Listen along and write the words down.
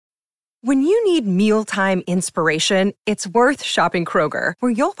When you need mealtime inspiration, it's worth shopping Kroger,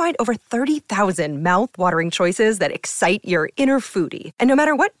 where you'll find over 30,000 mouth-watering choices that excite your inner foodie. And no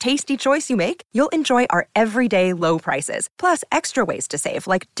matter what tasty choice you make, you'll enjoy our everyday low prices, plus extra ways to save,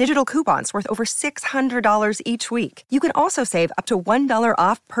 like digital coupons worth over $600 each week. You can also save up to $1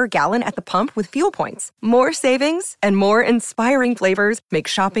 off per gallon at the pump with fuel points. More savings and more inspiring flavors make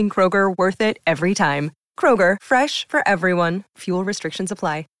shopping Kroger worth it every time. Kroger, fresh for everyone. Fuel restrictions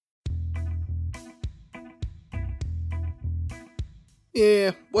apply.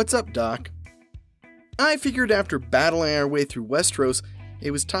 Yeah, what's up, Doc? I figured after battling our way through Westeros,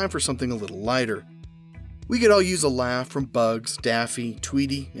 it was time for something a little lighter. We could all use a laugh from Bugs, Daffy,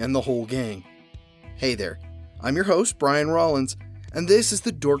 Tweety, and the whole gang. Hey there, I'm your host, Brian Rollins, and this is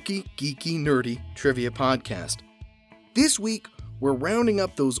the Dorky, Geeky, Nerdy Trivia Podcast. This week, we're rounding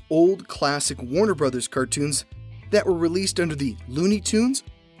up those old classic Warner Brothers cartoons that were released under the Looney Tunes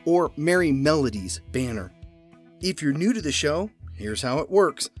or Merry Melodies banner. If you're new to the show, here's how it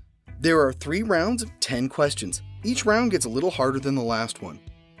works. There are 3 rounds of 10 questions. Each round gets a little harder than the last one.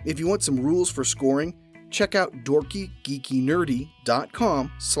 If you want some rules for scoring, check out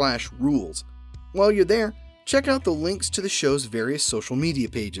dorkygeekynerdy.com/rules. While you're there, check out the links to the show's various social media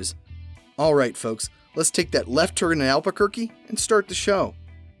pages. Alright folks, let's take that left turn in Albuquerque and start the show.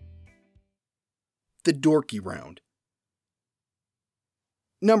 The Dorky Round.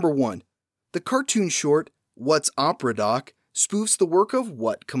 Number 1. The cartoon short, What's Opera Doc? Spoofs the work of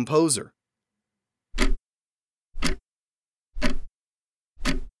what composer?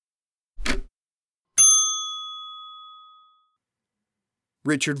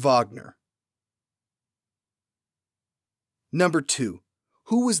 Richard Wagner. Number 2.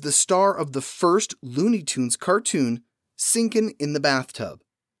 Who was the star of the first Looney Tunes cartoon, Sinkin' in the Bathtub?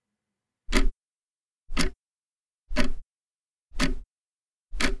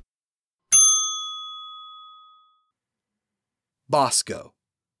 Bosco.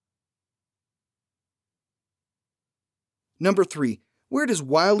 Number 3. Where does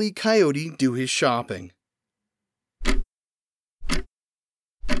Wile E. Coyote do his shopping?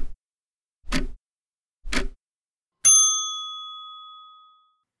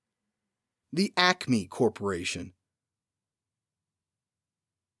 The Acme Corporation.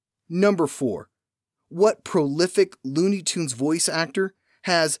 Number 4. What prolific Looney Tunes voice actor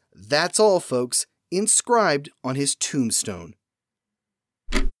has "That's all, folks" inscribed on his tombstone?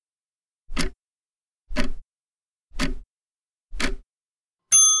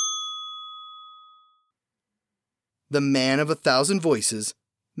 The Man of 1,000 Voices,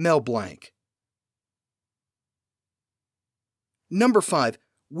 Mel Blanc. Number 5.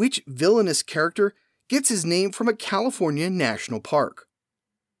 Which villainous character gets his name from a California national park?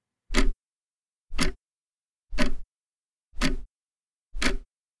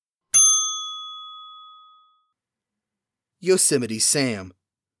 Yosemite Sam.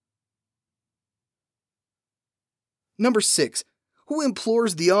 Number 6. Who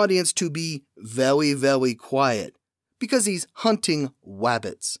implores the audience to be very, very quiet because he's hunting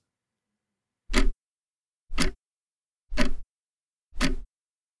wabbits?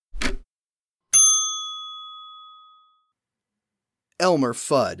 Elmer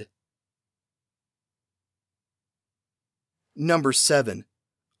Fudd. Number 7.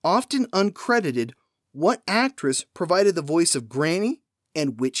 Often uncredited, what actress provided the voice of Granny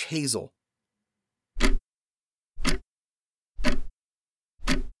and Witch Hazel?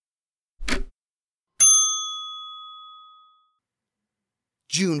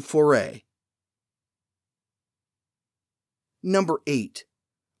 June Foray. Number 8.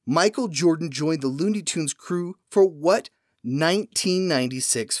 Michael Jordan joined the Looney Tunes crew for what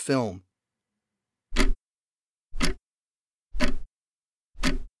 1996 film?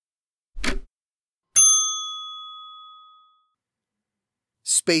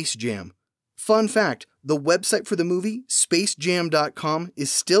 Space Jam. Fun fact, the website for the movie, spacejam.com, is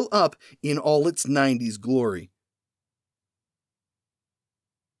still up in all its 90s glory.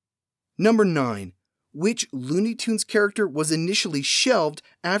 Number 9. Which Looney Tunes character was initially shelved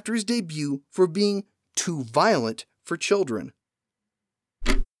after his debut for being too violent for children?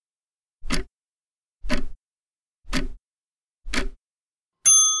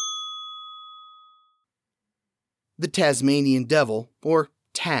 The Tasmanian Devil, or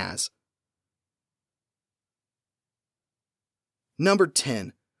Taz. Number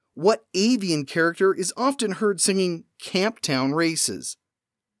 10. What avian character is often heard singing Camptown Races?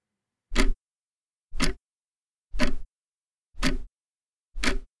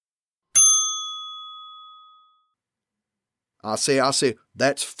 I say,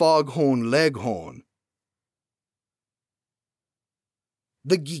 that's Foghorn Leghorn.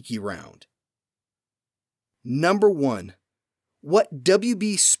 the geeky round. Number 1. What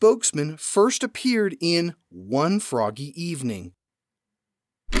WB spokesman first appeared in One Froggy Evening?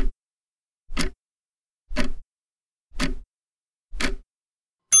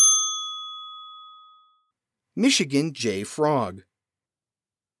 Michigan J. Frog.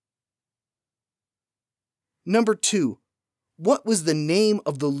 Number 2. What was the name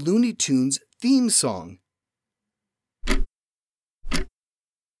of the Looney Tunes theme song?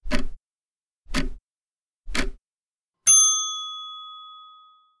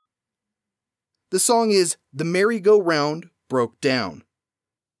 The song is The Merry-Go-Round Broke Down.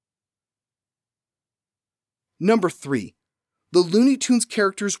 Number 3. The Looney Tunes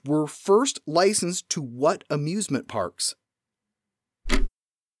characters were first licensed to what amusement parks?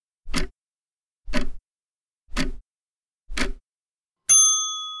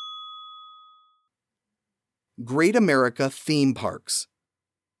 Great America theme parks.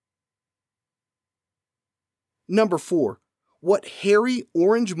 Number 4. What hairy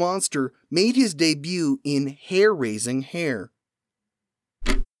orange monster made his debut in Hair-Raising Hare?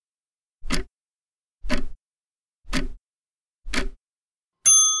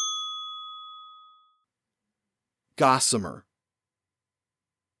 Gossamer.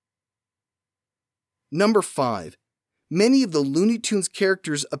 Number 5. Many of the Looney Tunes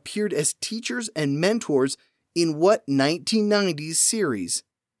characters appeared as teachers and mentors in what 1990s series?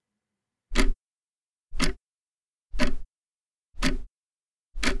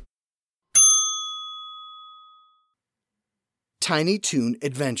 Tiny Toon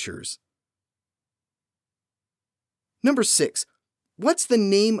Adventures. Number 6. What's the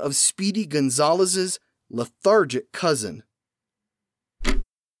name of Speedy Gonzalez's lethargic cousin?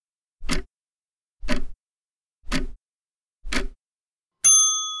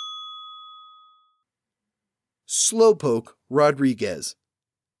 Slowpoke Rodriguez.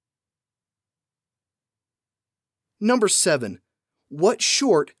 Number 7. What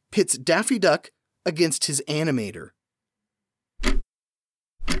short pits Daffy Duck against his animator?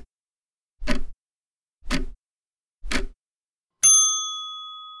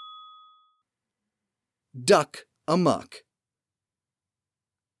 Duck Amuck.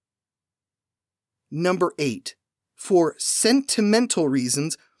 Number 8. For sentimental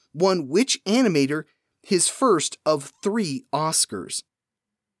reasons, won which animator his first of 3 Oscars?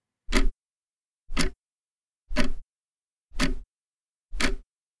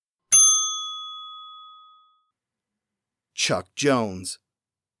 Chuck Jones.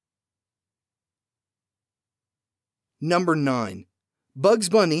 Number 9. Bugs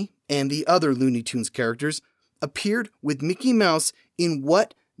Bunny and the other Looney Tunes characters appeared with Mickey Mouse in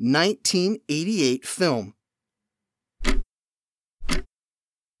what 1988 film?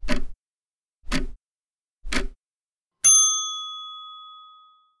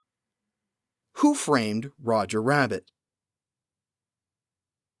 Who Framed Roger Rabbit?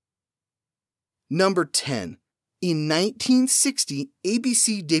 Number 10. In 1960,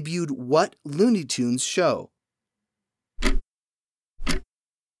 ABC debuted what Looney Tunes show?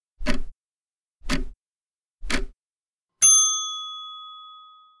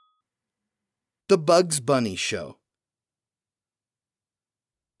 The Bugs Bunny Show.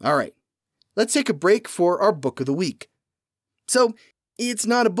 All right, let's take a break for our book of the week. So, it's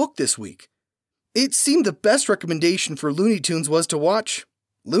not a book this week. It seemed the best recommendation for Looney Tunes was to watch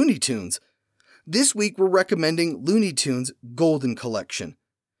Looney Tunes. This week we're recommending Looney Tunes Golden Collection.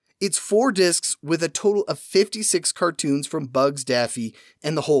 It's 4 discs with a total of 56 cartoons from Bugs, Daffy,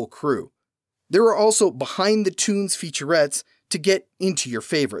 and the whole crew. There are also Behind the Tunes featurettes to get into your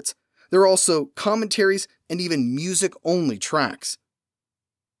favorites. There are also commentaries and even music-only tracks.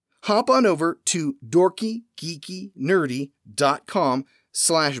 Hop on over to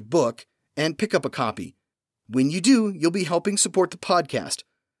dorkygeekynerdy.com/book and pick up a copy. When you do, you'll be helping support the podcast.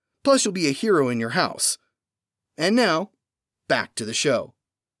 Plus, you'll be a hero in your house. And now, back to the show.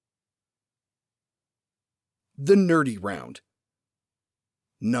 The Nerdy Round.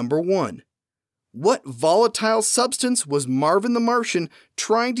 Number 1. What volatile substance was Marvin the Martian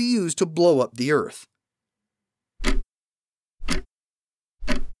trying to use to blow up the Earth?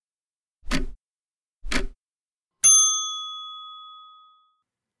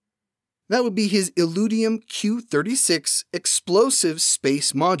 That would be his Illudium Q-36 explosive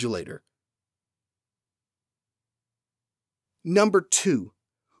space modulator. Number 2.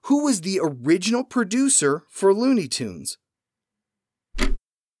 Who was the original producer for Looney Tunes?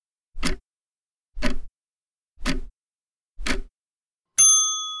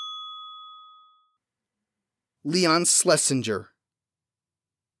 Leon Schlesinger.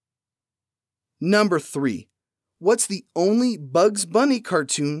 Number 3. What's the only Bugs Bunny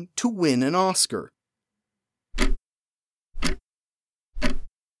cartoon to win an Oscar?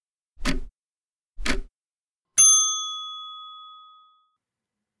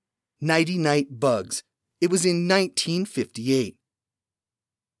 Nighty Night Bugs. It was in 1958.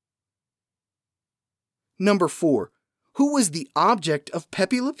 Number 4. Who was the object of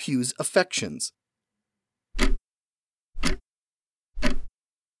Pepe Le Pew's affections?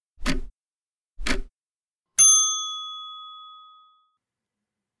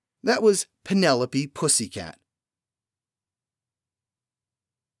 That was Penelope Pussycat.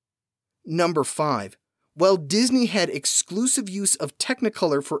 Number 5. While Disney had exclusive use of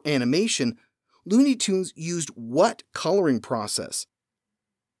Technicolor for animation, Looney Tunes used what coloring process?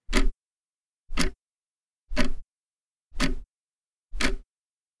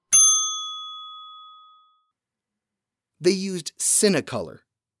 They used Cinecolor.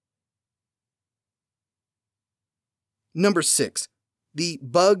 Number 6. The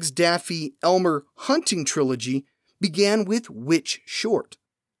Bugs, Daffy, Elmer hunting trilogy began with which short?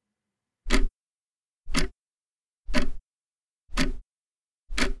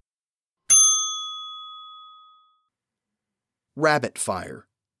 Rabbit Fire.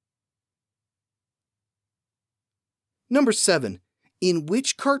 Number 7. In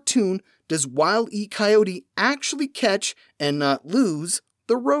which cartoon does Wile E. Coyote actually catch and not lose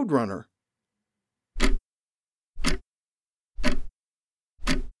the Roadrunner?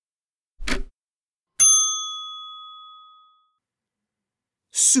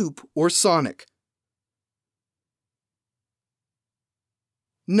 Soup or Sonic?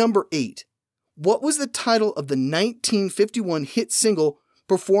 Number 8. What was the title of the 1951 hit single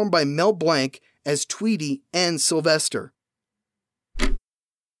performed by Mel Blanc as Tweety and Sylvester?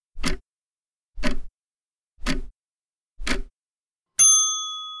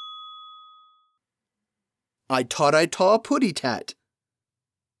 I Taught a Putty Tat.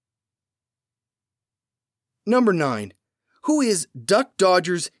 Number 9. Who is Duck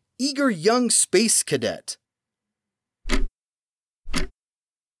Dodger's eager young space cadet?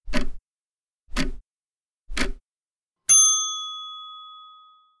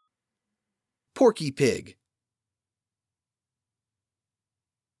 Porky Pig.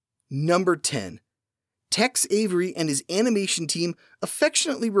 Number 10. Tex Avery and his animation team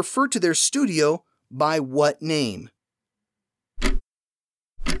affectionately refer to their studio by what name?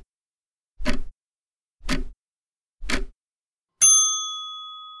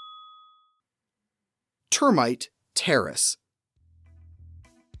 Termite Terrace.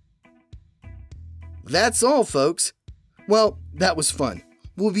 That's all, folks. Well, that was fun.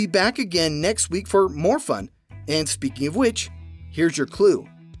 We'll be back again next week for more fun. And speaking of which, here's your clue.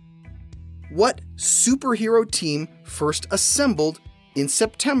 What superhero team first assembled in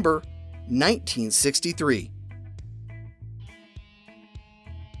September 1963?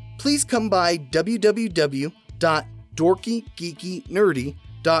 Please come by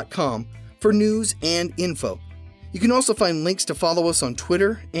www.dorkygeekynerdy.com for news and info. You can also find links to follow us on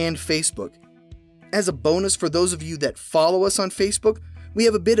Twitter and Facebook. As a bonus for those of you that follow us on Facebook, we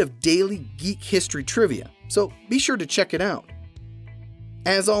have a bit of daily geek history trivia, so be sure to check it out.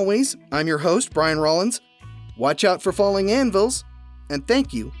 As always, I'm your host, Brian Rollins. Watch out for falling anvils, and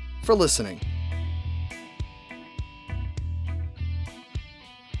thank you for listening.